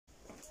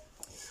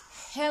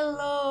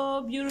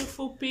Hello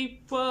beautiful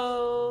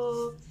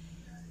people,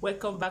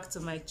 welcome back to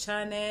my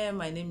channel.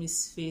 My name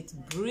is Faith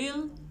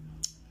Brill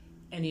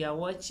and you are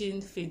watching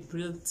Faith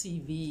Brill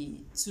TV.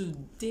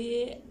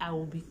 Today I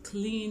will be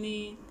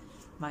cleaning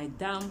my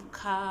damp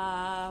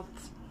cap,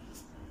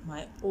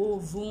 my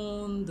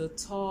oven, the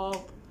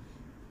top.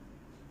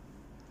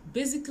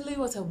 Basically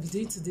what I'll be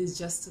doing today is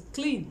just to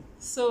clean.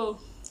 So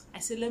I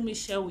said let me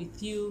share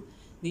with you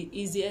the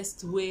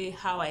easiest way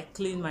how I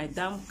clean my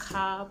damp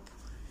cap,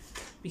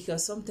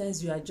 because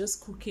sometimes you are just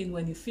cooking,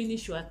 when you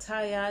finish you are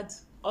tired,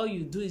 all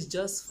you do is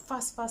just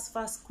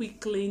fast quick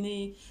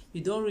cleaning.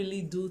 You don't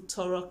really do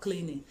thorough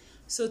cleaning.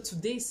 So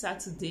today is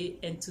Saturday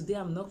and today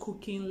I'm not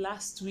cooking.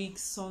 Last week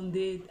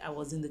Sunday I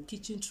was in the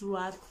kitchen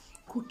throughout,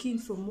 cooking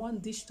from one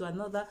dish to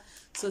another.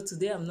 So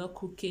today I'm not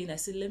cooking. I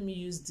said let me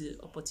use the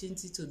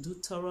opportunity to do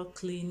thorough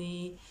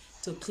cleaning,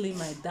 to clean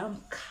my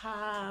damp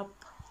cap.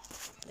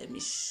 Let me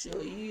show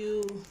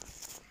you.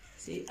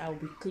 See, I'll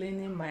be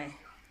cleaning my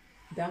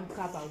damp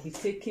cap. I'll be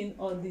taking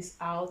all this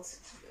out.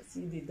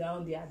 See the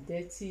down, they are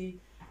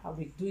dirty. I'll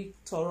be doing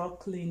thorough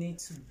cleaning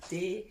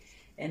today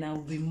and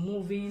I'll be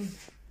moving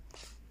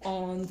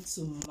on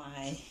to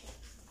my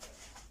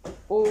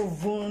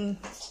oven,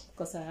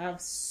 because I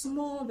have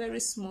very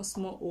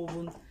small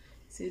oven.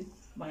 See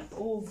my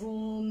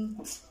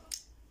oven,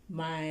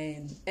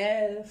 my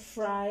air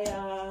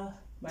fryer,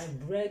 my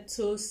bread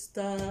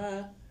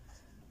toaster,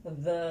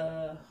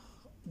 the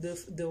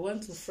one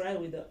to fry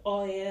with the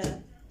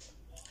oil.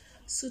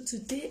 So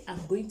today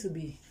I'm going to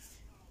be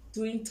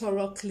doing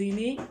thorough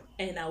cleaning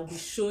and I'll be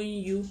showing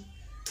you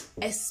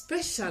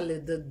especially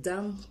the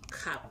damp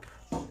cap,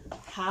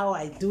 how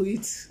I do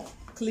it,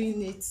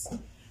 clean it.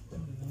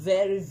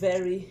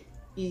 Very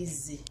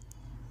easy.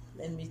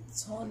 Let me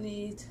turn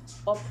it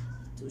up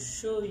to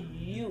show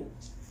you.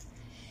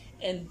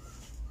 And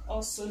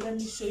also let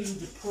me show you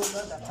the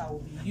product that I will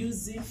be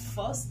using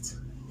first.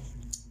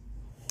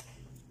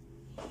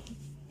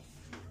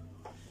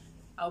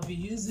 I'll be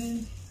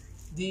using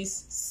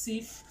this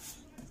Cif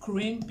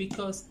cream,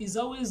 because it's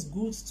always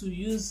good to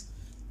use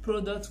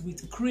product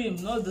with cream,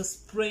 not the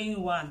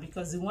spraying one,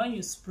 because the one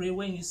you spray,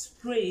 when you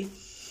spray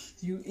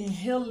you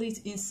inhale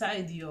it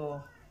inside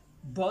your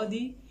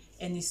body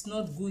and it's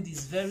not good.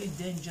 It's very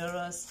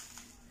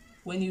dangerous.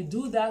 When you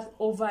do that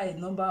over a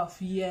number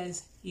of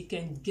years, it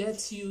can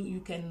get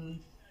you can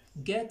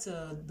get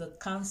the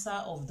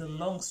cancer of the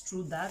lungs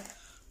through that.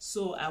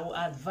 So I will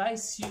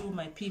advise you,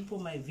 my people,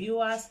 my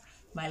viewers,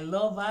 my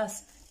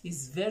lovers,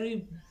 it's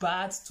very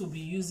bad to be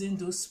using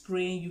those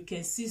spraying. You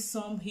can see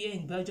some here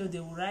in Belgium,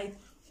 they will write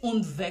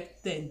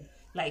unvecten,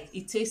 like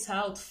it takes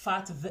out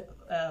fat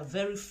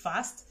very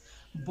fast,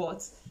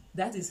 but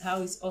that is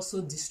how it's also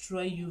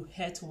destroy you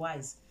health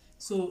wise.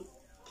 So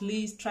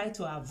please try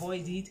to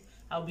avoid it.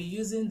 I'll be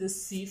using the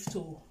Cif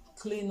to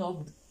clean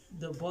up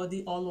the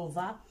body all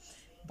over,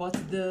 but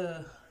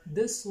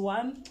this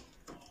one,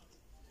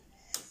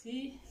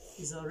 see,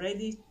 is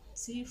already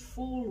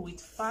full with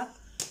fat.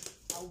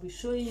 I'll be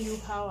showing you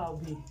how I'll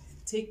be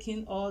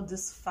taking all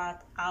this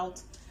fat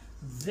out.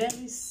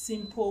 Very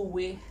simple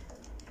way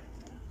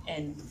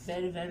and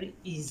very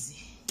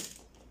easy.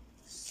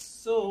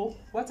 So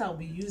what I'll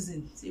be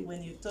using, see,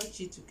 when you touch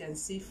it you can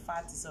see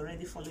fat is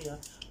already falling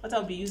out. What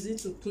I'll be using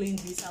to clean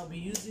this, I'll be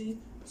using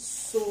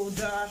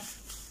soda.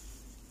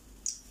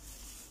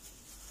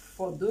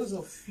 For those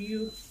of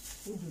you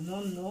who do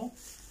not know,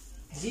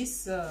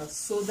 this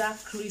soda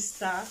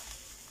crystal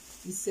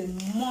is a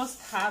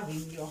must-have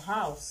in your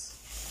house.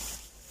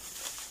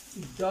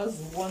 It does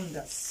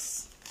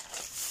wonders.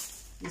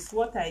 It's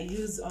what I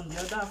use on the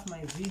other of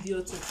my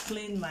video to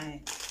clean my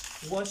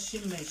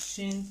washing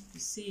machine. You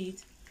see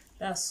it?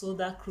 That's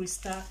soda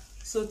crystal.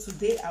 So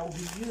today I will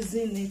be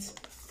using it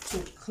to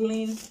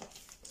clean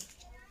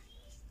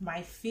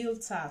my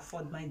filter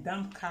for my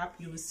damp cap.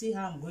 You will see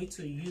how I'm going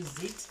to use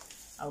it.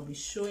 I'll be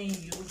showing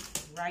you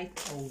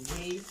right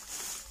away.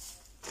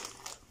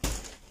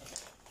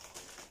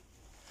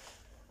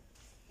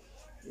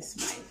 This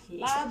is my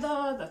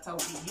ladder that I'll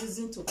be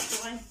using to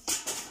climb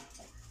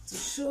to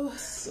show.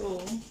 So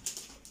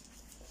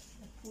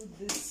I put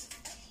this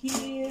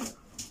here,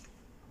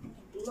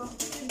 block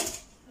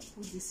it. I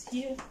put this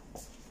here.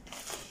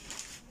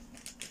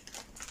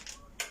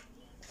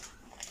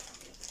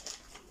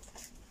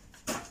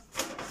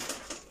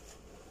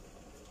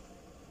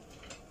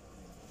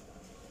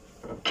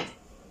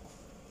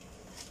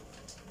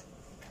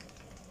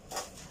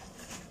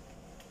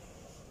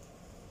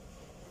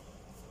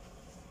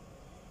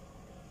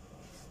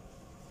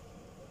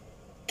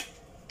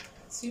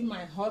 See,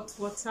 my hot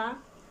water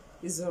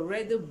is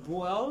already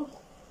boiled.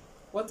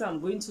 What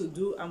I'm going to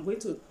do, I'm going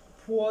to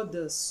pour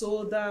the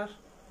soda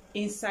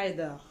inside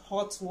the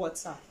hot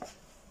water.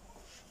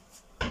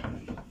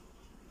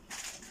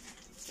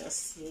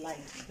 Just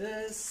like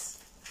this.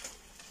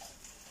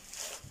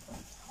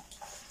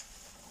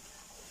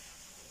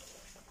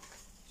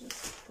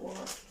 Just pour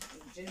the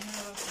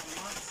general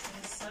amount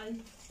inside.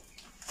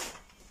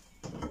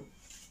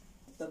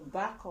 The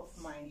back of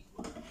my,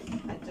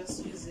 I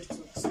just use it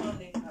to turn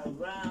it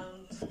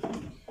around.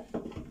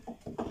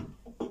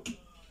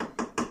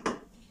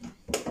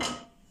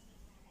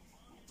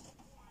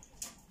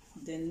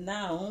 And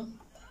now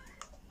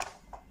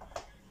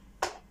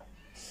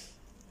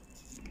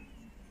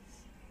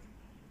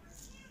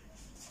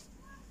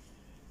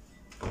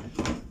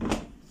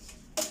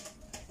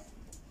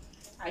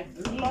I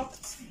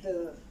blocked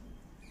the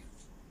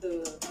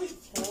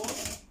pour.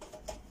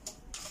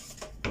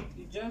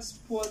 You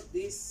just pour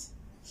this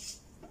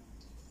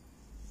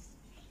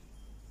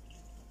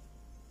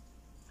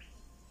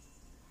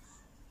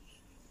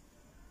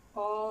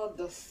all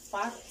the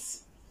fat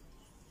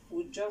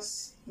will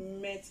just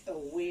melt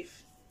away,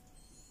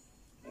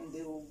 and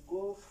they will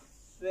go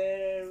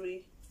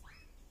very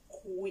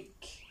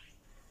quick,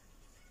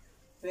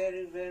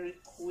 very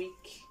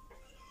quick.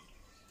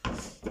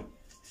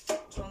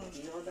 Turn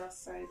the other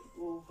side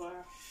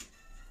over.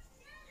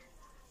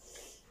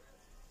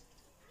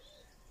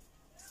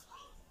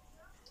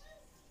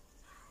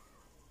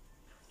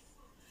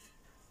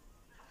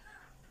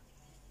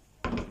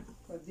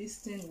 But this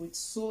thing with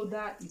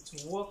soda,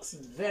 it works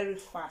very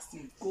fast.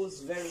 It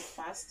goes very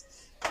fast.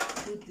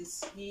 Put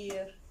this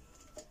here.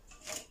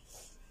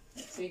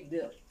 Take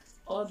the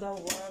other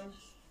one.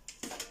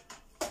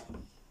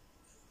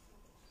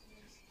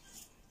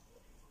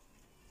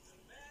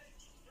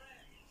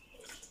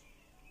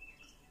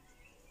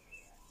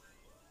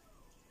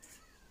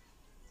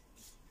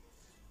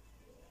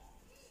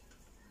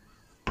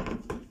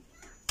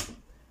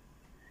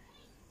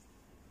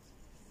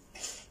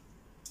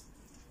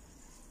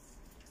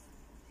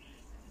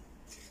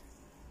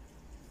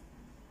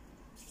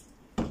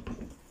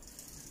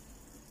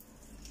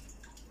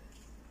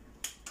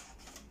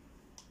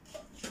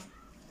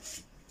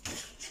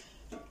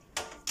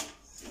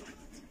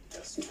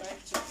 Try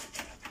to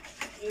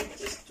use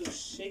this to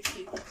shake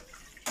it,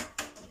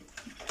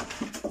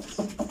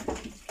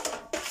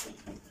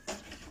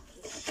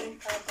 to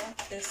shake out that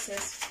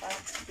excess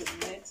fat to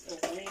melt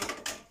away.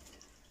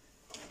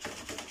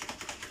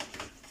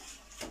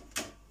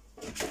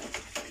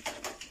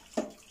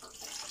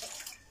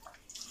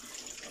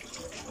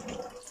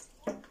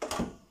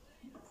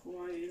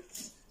 Pour it.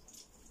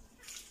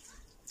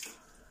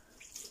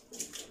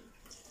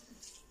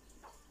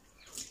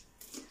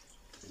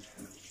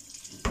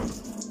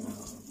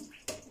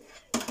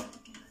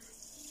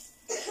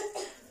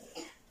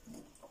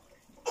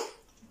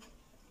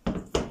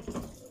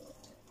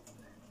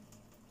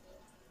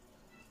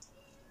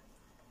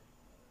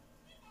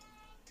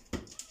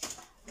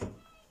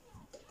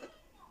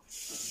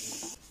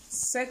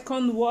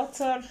 Second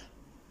water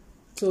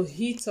to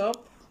heat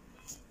up.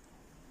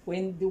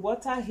 When the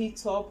water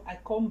heats up, I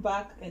come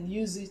back and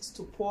use it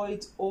to pour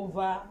it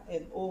over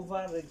and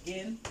over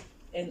again,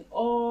 and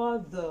all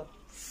the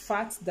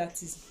fat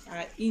that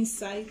are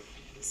inside,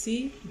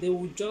 see, they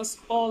will just,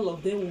 all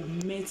of them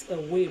will melt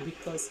away,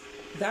 because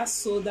that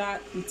soda,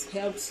 it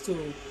helps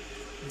to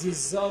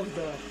dissolve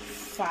the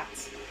fat.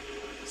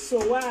 So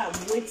while I'm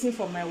waiting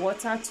for my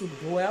water to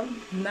boil,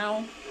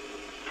 now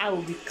I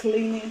will be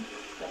cleaning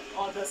the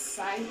other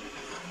side.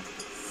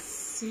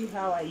 See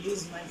how I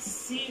use my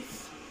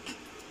sieve.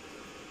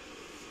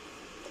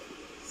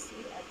 See,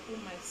 I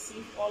put my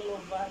sieve all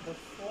over the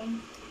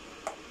foam.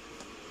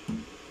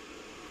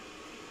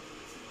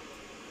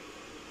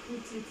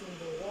 Put it in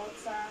the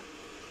water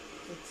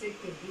to take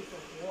a bit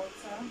of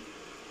water.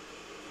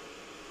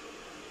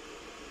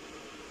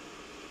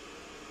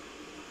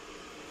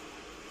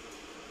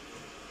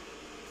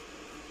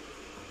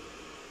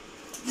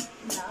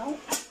 Now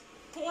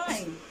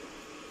applying.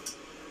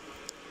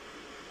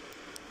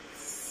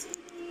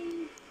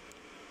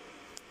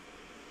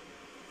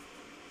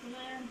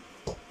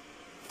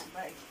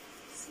 Right.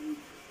 See.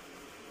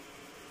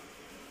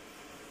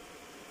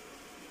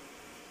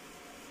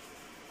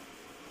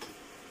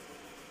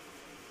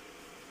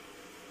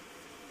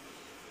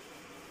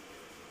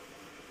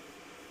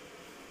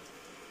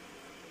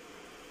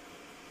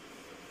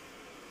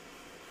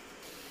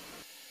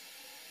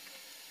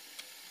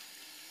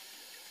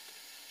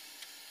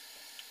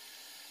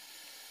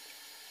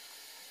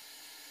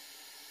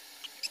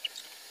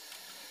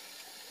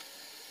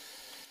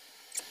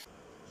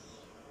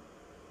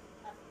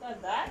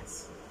 After that,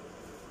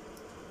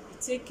 you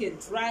take a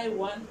dry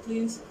one,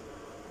 please,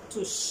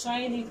 to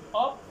shine it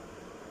up.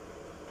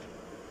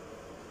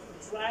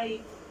 Dry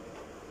it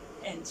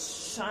and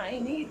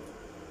shine it.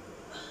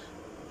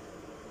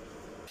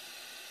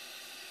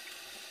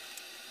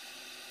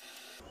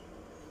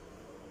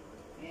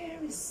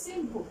 Very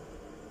simple.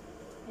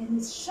 And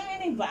it's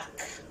shining back.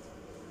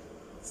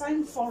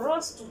 Time for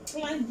us to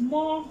climb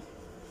more,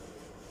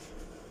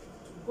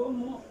 to go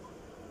more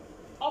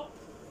up.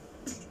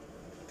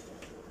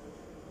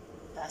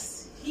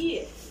 That's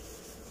here.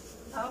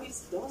 Now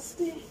it's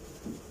dusty.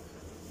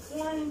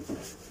 Climb.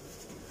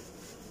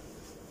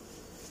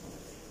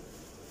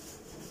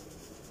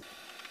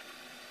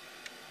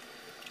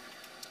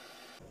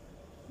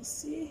 You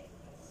see?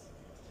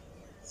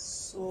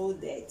 So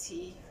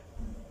dirty.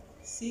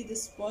 See the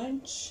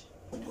sponge?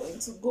 I'm going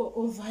to go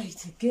over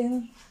it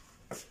again.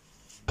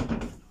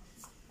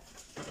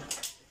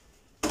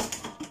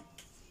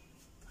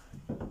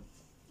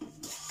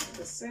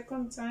 The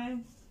second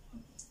time,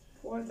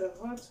 Pour the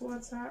hot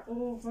water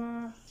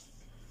over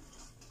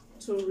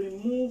to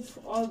remove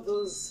all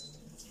those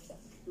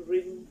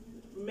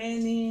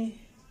remaining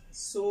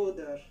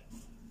solder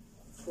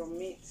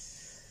from it.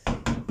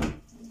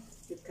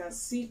 You can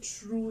see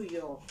through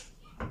your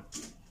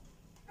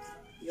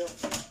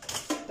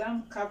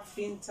damp cap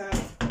filter.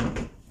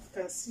 You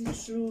can see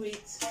through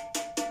it.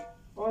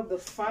 All the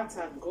fat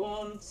are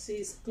gone. See,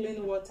 it's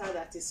clean water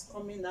that is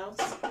coming out.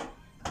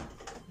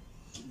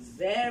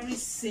 Very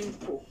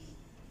simple.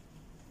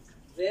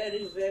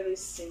 Very, very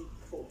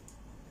simple.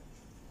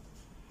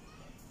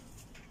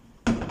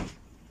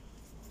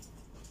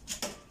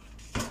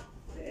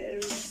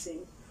 Very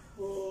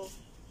simple.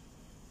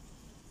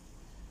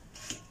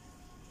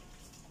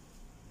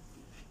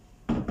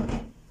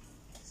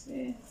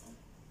 See,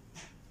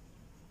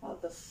 all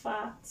the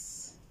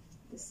fats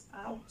is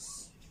out.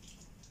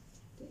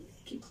 Then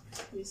keep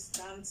this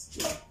stands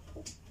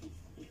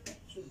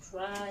to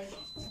dry.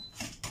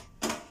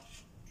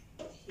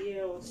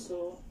 Here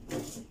also,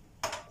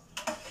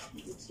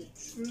 put it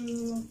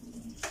through.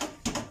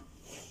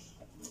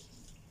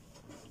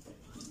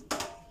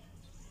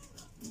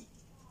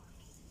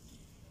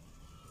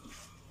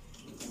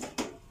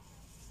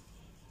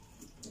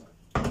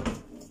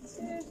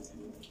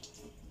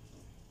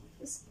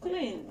 It's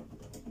clean.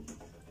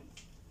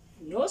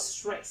 No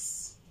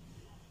stress.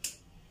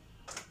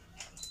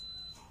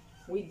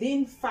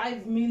 Within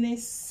 5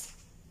 minutes,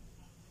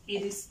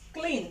 it is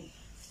clean.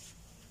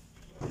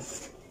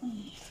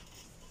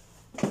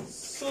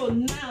 So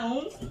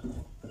now,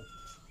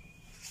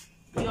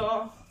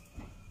 your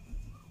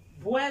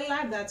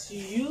boiler that you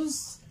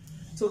use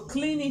to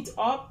clean it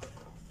up,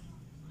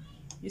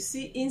 you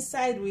see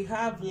inside we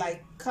have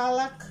like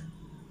Kalak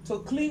to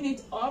clean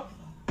it up.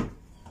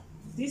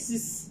 This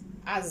is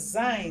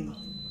Azine.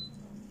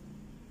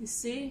 You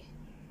see,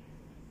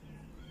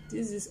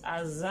 this is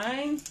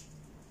Azine.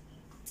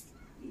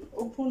 You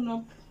open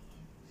up.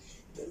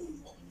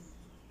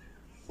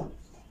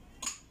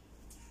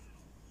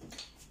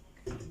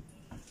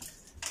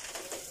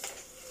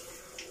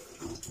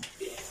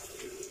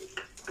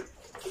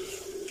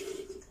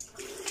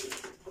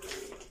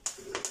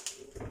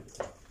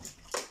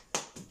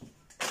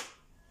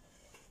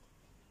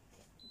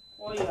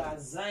 Pour your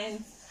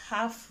Azine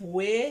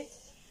halfway.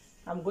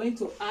 I'm going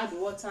to add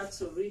water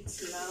to it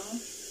now.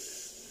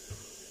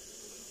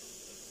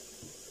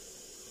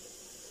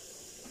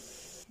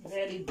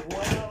 Let it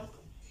boil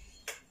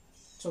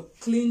to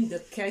clean the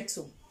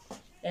kettle.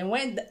 And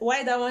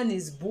while that one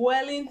is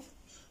boiling,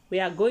 we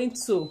are going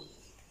to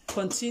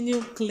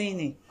continue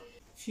cleaning.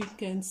 If you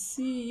can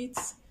see it,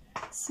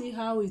 see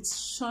how it's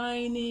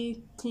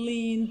shiny,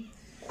 clean.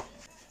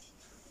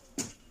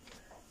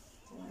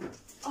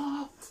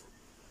 Up.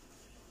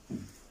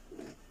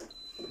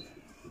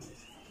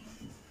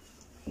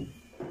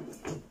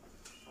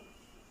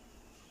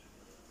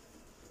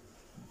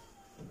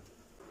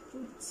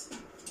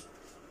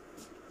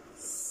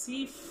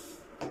 Sieve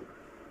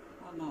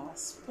on our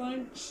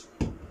sponge.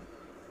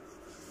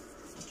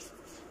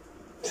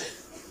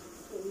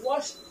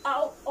 Wash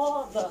out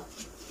all the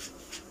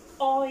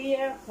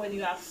oil when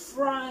you are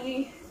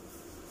frying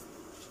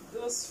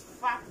those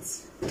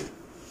fats.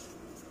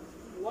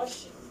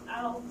 Wash it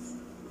out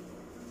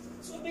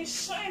to be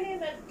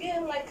shining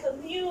again like a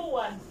new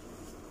one.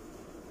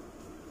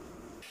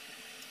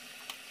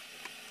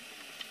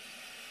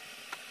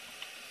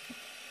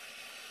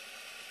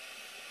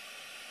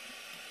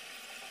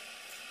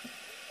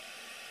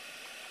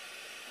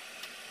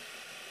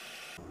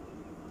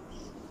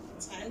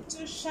 Time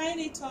to shine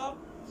it up.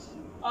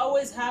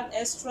 Always have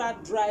extra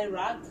dry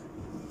rag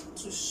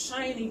to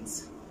shine it,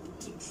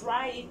 to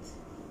dry it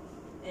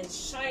and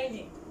shine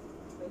it.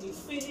 When you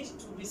finish,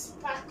 to be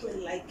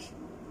sparkling like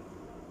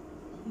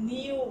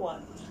new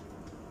one.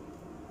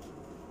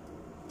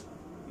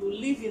 You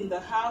live in the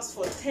house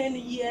for 10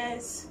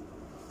 years,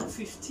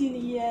 15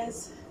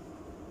 years,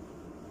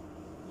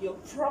 your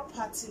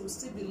property will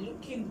still be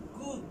looking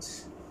good,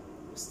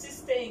 will still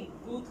stay in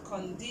good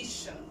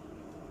condition.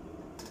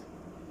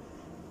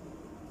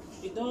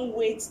 You don't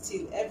wait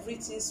till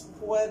everything's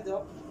spoiled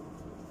up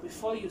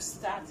before you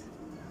start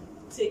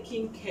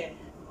taking care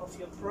of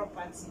your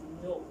property.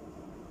 No.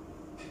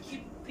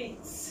 Keep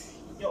it,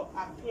 your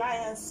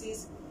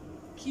appliances,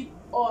 keep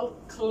all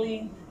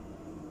clean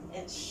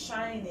and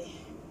shiny.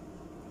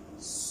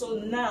 So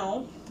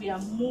now we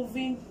are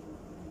moving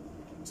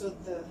to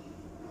the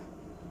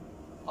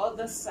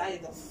other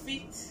side of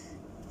it.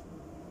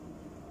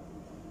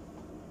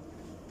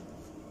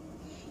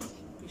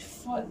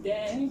 Before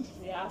then,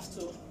 we have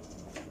to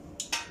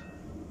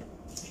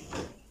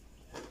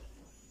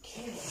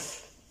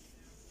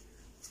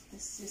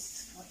this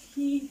is for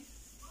here.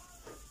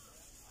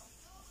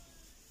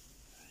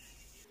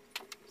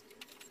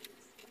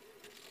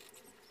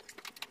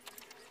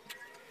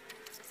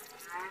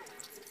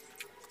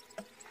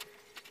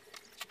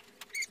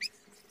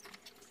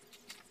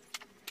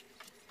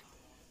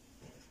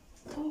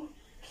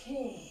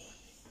 Okay,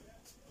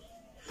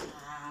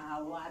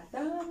 our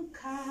damp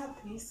cap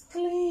is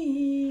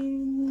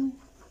clean.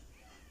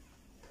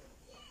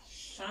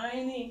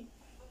 shiny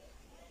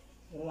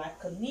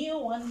like a new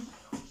one.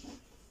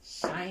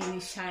 Shiny,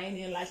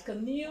 shiny like a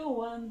new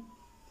one.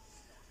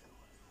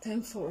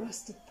 Time for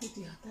us to put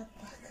the other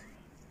back.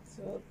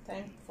 So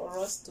time for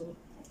us to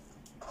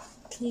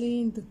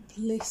clean the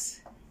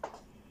place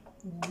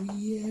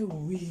where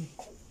we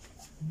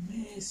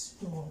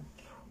messed up.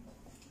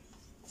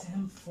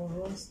 Time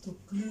for us to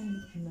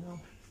clean it now.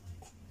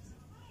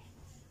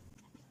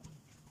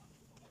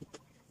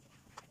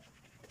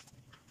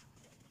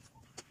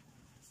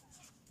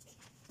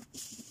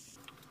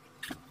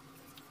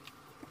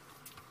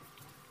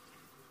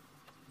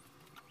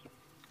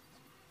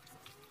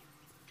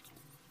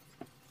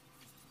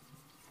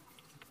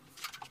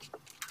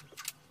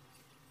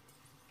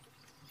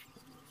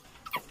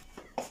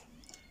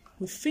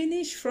 We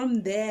finish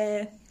from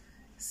there.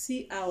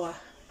 See our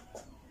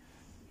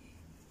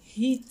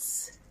heat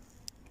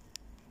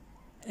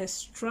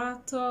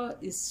extractor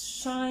is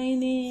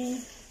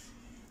shining.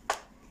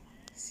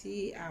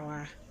 See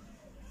our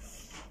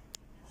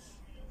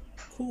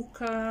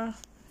cooker.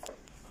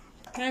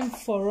 Time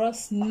for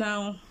us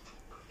now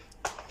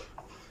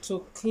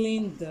to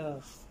clean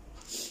the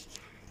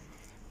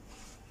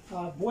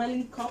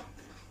boiling cup.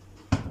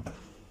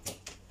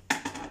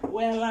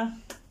 Well,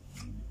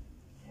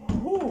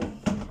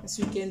 as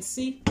you can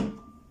see,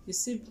 you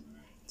see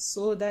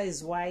soda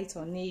is white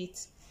on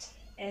it,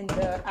 and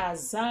the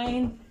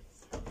azine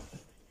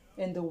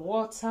and the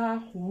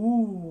water.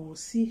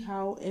 See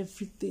how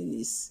everything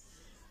is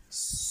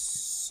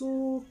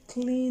so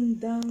clean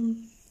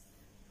down.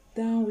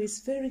 It's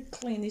very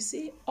clean. You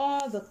see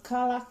all the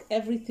color,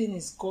 everything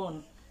is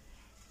gone.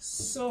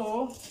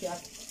 So we are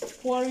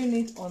pouring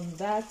it on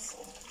that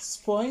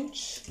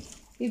sponge.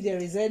 If there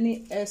is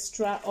any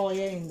extra oil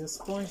in the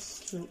sponge,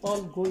 to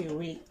all go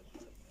away.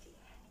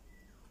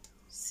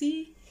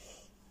 See,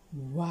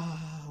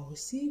 wow,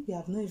 see, we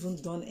have not even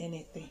done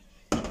anything.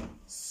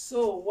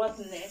 So what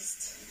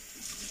next?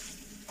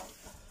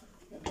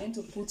 We're going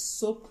to put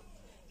soap.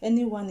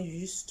 Anyone you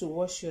use to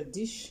wash your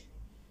dish,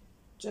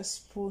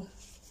 just put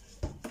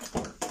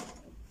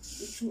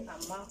little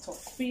amount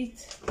of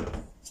it.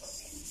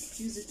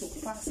 Use it to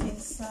pass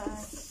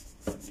inside,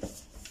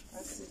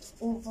 pass it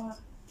over.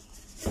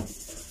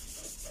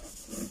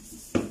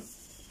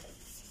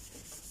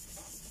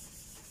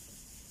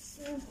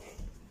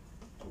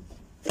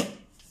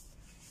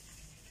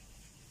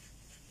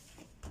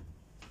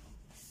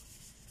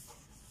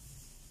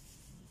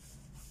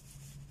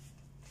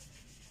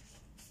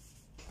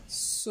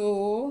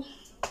 So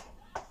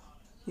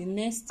the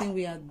next thing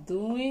we are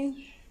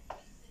doing,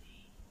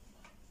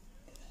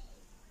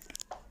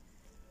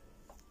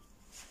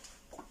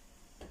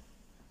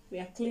 we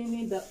are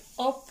cleaning the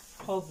up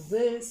of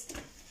this.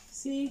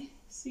 See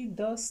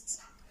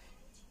dust.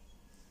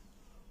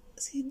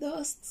 See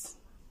dust.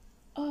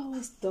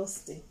 Always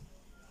dusty.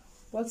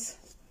 But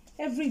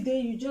every day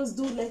you just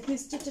do like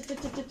this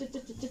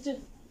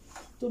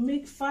to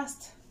make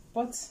fast.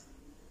 But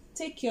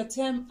take your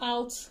time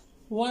out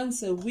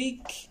once a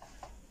week,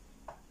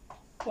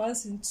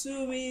 once in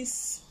 2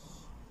 weeks,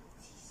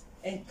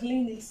 and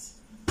clean it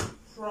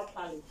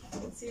properly.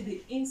 See,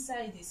 the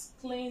inside is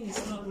clean,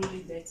 it's not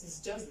really dirty, it's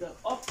just the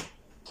up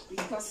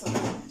because of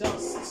the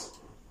dust.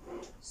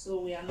 So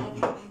we are not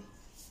really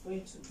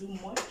going to do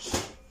much.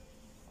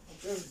 I'll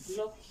just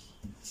block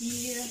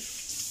here,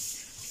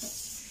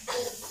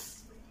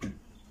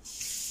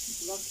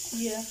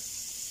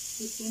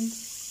 putting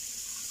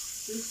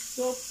this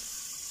soap.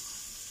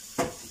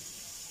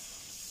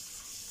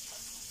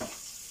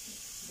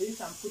 This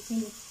I'm putting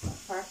it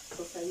apart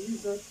because I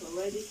use it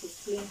already to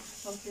clean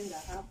something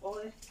that have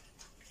oil.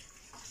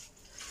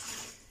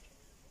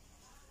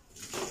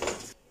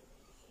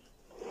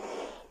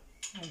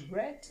 A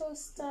bread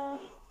toaster.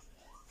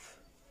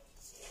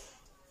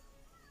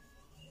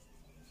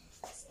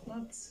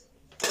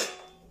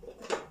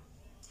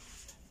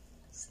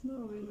 It's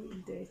not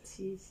really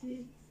dirty.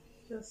 See,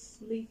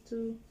 just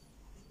little,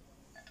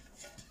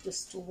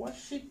 just to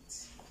wash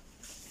it.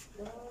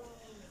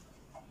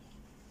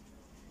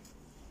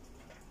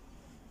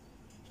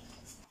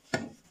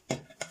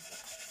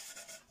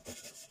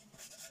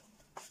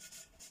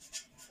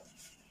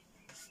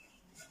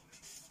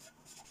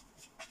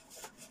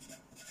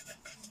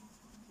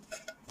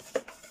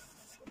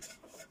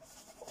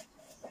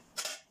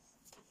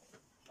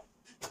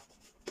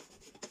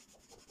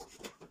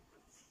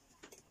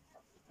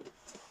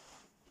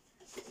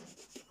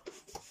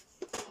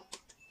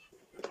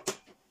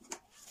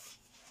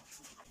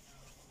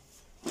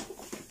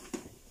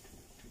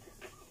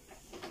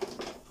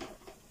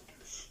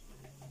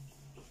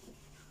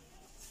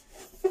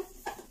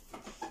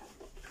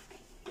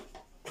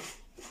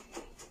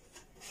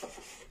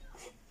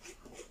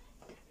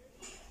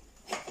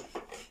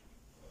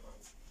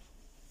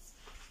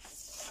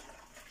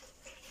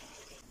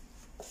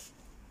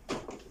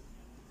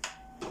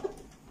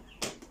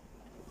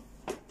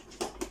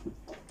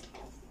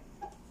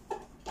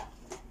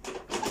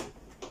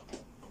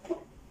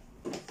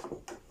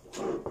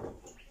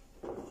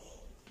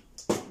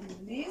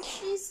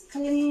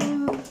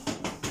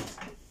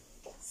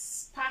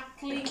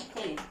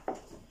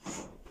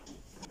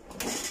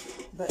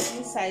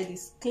 inside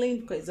is clean,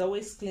 because it's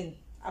always clean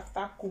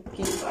after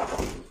cooking.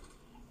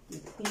 You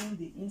clean,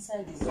 the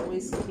inside is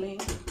always clean.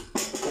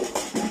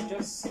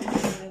 Just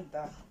clean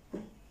the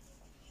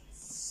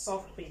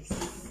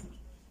surface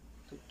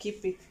to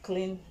keep it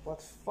clean.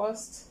 But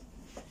first,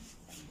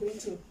 I'm going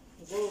to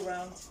go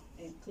around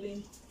and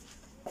clean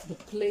the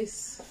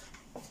place.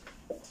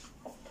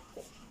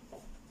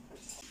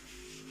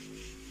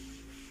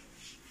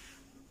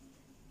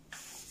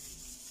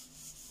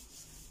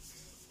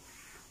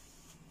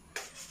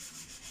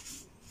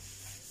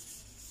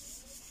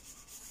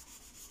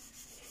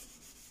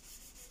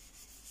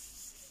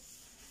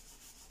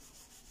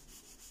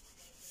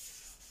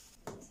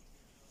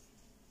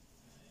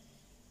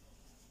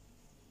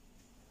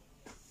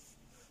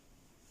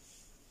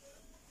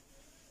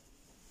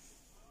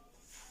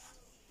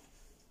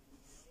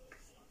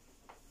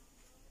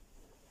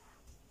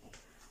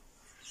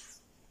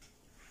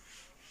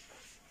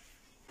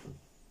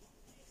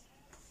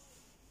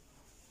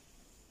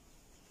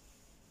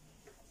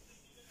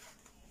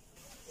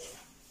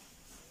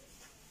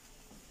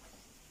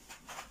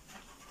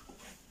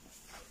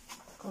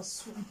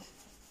 Because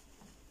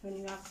when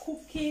you are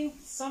cooking,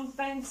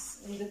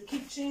 sometimes in the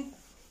kitchen,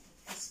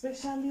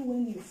 especially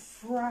when you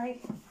fry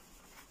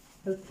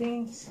the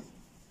things,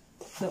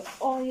 the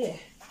oil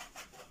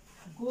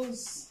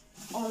goes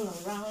all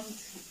around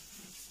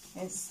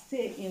and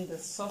stay in the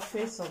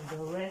surface of the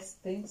rest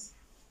things.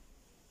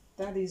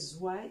 That is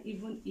why,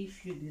 even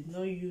if you did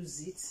not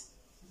use it,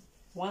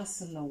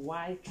 once in a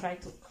while, try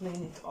to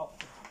clean it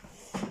up.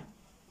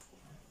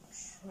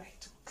 Try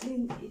to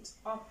clean it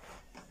up.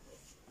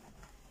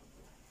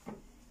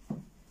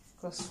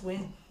 Because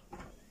when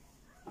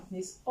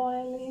it's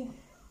oily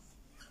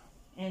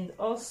and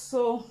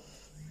also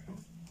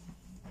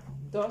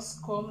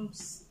dust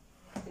comes,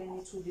 then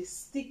it will be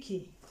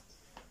sticky,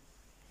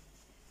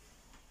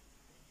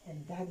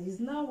 and that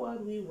is not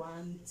what we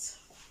want.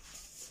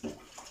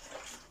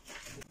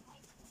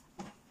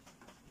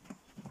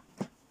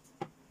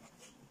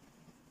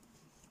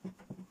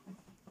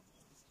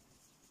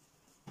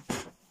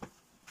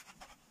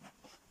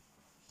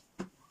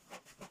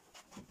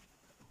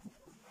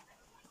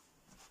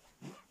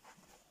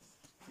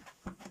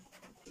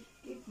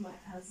 My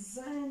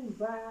Azan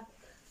back.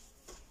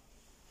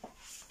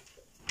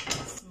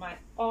 It's my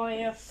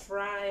oil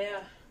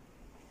fryer.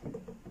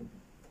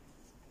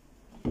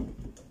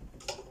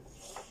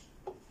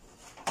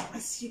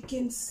 As you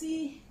can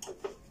see,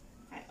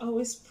 I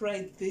always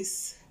spread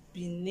this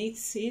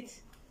beneath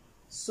it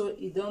so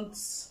it don't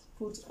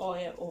put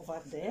oil over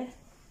there.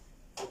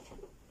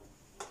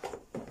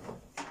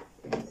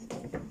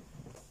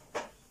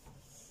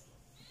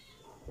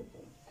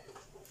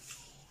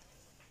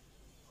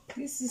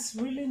 This is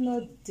really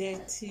not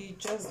dirty,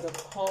 just the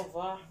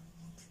cover.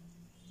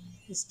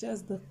 It's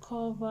just the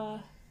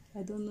cover.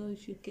 I don't know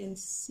if you can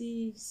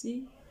see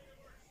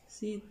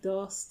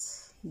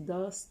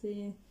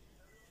dusting.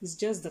 It's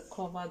just the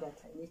cover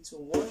that I need to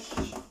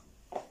wash.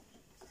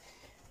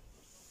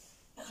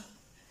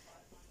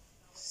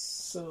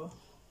 So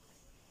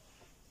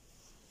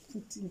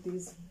putting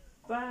this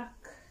back.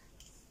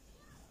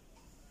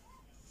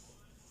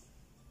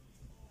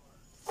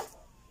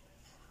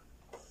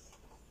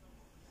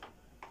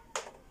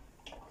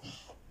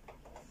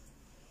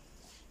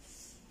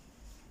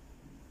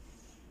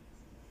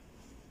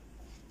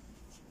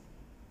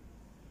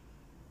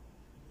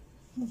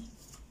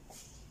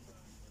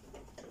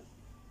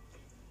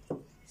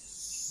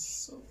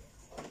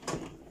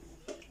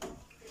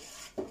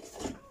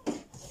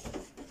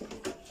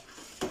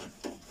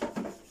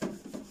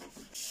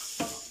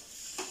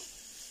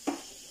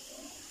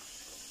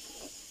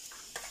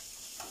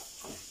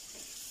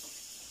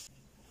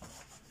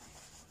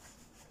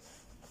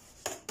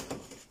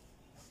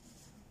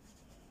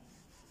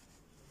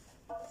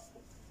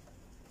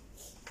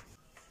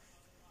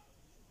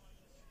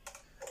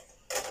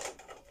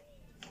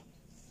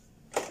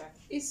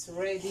 It's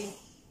ready.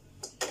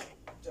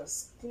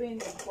 Just clean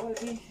the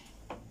body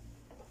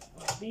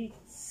a bit.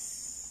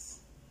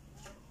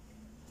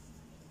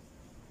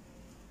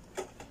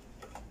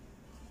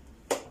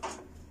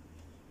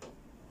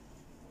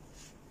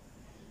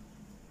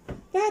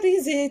 That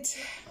is it.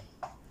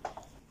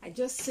 I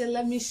just said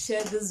let me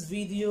share this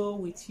video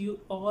with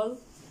you all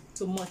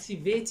to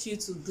motivate you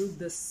to do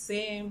the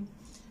same.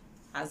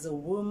 As a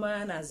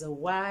woman, as a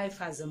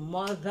wife, as a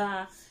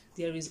mother,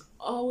 there is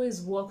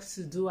always work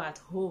to do at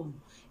home,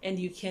 and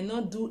you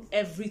cannot do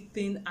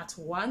everything at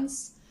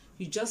once.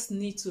 You just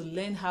need to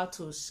learn how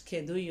to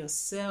schedule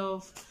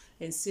yourself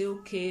and say,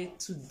 okay,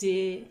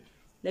 today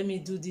let me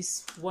do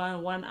this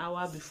one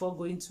hour before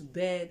going to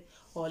bed,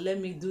 or let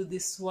me do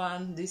this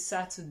one this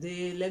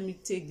Saturday, let me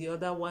take the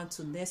other one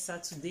to next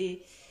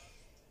Saturday.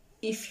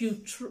 If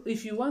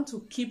you want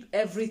to keep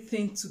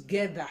everything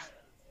together,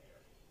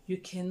 you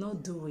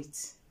cannot do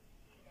it.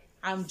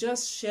 I'm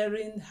just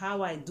sharing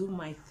how I do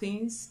my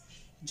things,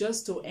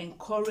 just to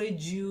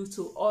encourage you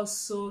to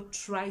also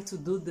try to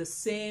do the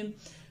same.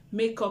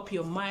 Make up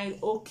your mind,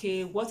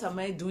 okay, what am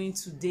I doing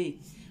today?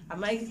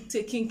 Am I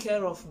taking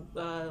care of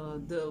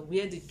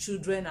where the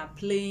children are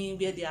playing,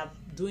 where they are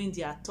doing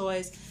their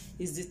toys?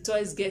 Is the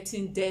toys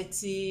getting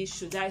dirty?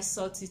 Should I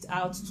sort it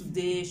out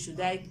today? Should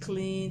I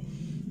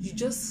clean? You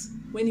just,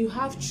 when you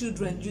have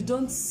children, you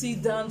don't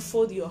sit down,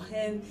 fold your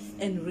hand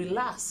and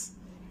relax.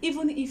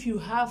 Even if you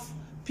have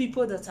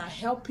people that are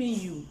helping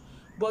you,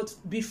 but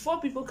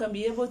before people can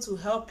be able to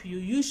help you,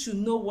 you should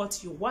know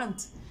what you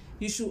want.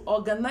 You should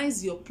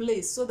organize your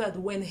place so that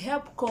when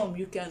help come,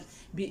 you can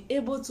be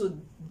able to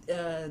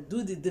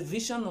do the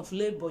division of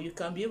labor. You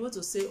can be able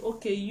to say,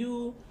 okay,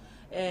 you,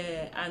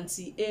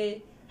 Auntie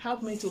A,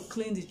 help me to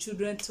clean the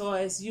children's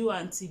toys. You,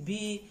 Auntie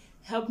B,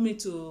 help me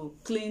to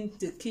clean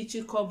the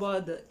kitchen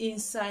cupboard, the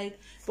inside.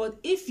 But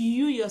if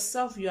you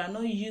yourself, you are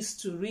not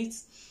used to it,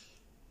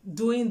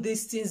 doing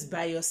these things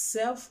by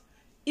yourself,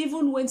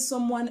 even when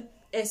someone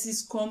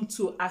else come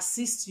to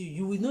assist you,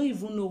 you will not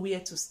even know where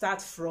to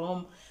start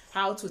from,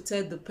 how to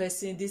tell the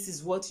person, this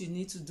is what you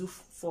need to do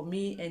for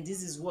me and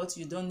this is what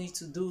you don't need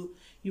to do.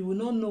 You will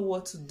not know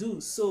what to do.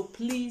 So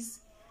please,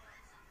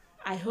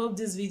 I hope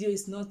this video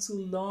is not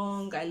too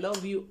long. I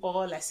love you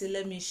all. I said,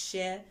 let me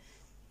share.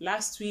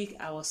 Last week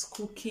I was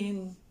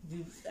cooking.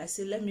 I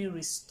said, let me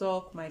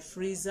restock my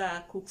freezer.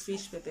 I cook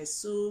fish, pepper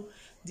soup,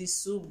 this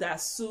soup, that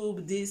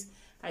soup, this.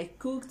 I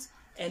cooked,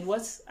 and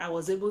what I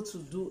was able to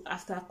do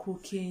after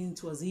cooking,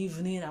 it was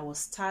evening. I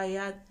was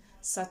tired.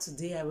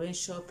 Saturday I went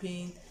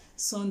shopping.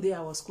 Sunday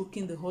I was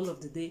cooking the whole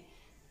of the day.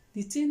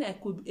 The thing I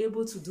could be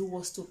able to do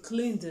was to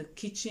clean the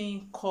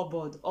kitchen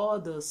cupboard, all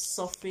the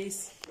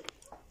surface.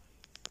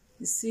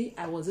 You see,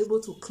 I was able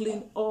to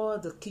clean all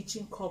the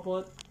kitchen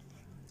cupboard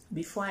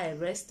before I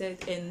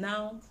rested, and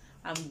now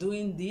I'm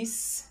doing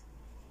this.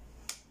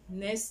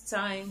 Next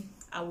time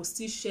I will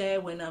still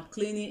share when I'm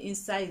cleaning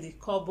inside the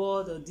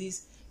cupboard or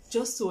this,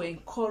 just to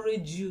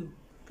encourage you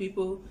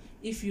people.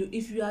 If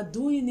you are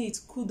doing it,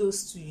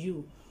 kudos to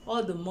you.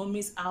 All the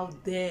mommies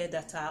out there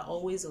that are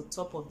always on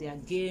top of their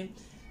game,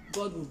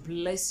 God will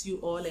bless you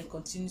all and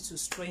continue to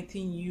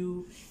strengthen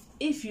you.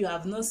 If you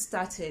have not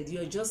started,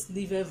 you just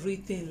leave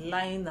everything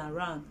lying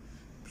around,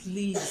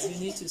 please, you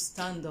need to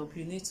stand up.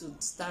 You need to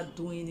start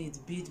doing it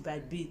bit by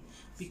bit,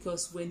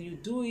 because when you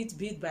do it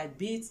bit by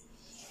bit,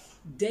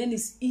 then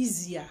it's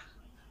easier.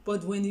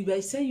 But when you, by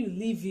say you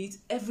leave it,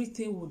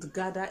 everything would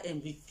gather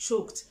and be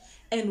choked.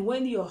 And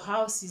when your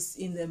house is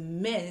in a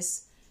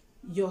mess,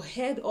 your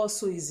head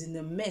also is in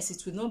a mess.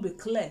 It will not be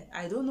clear.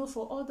 I don't know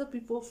for other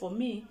people. For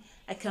me,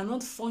 I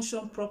cannot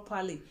function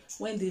properly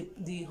when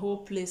the whole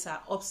place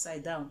are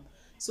upside down.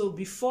 So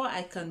before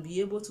I can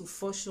be able to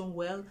function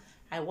well,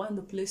 I want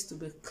the place to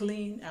be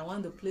clean. I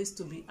want the place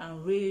to be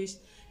arranged.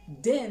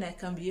 Then I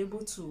can be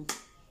able to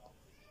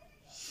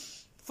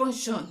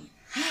function.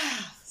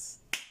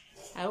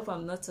 I hope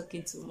I'm not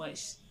talking too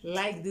much.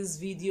 Like this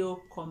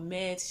video,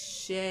 comment,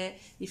 share.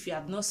 If you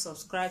have not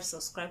subscribed,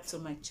 subscribe to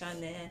my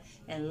channel.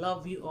 And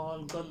love you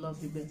all. God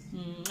love you.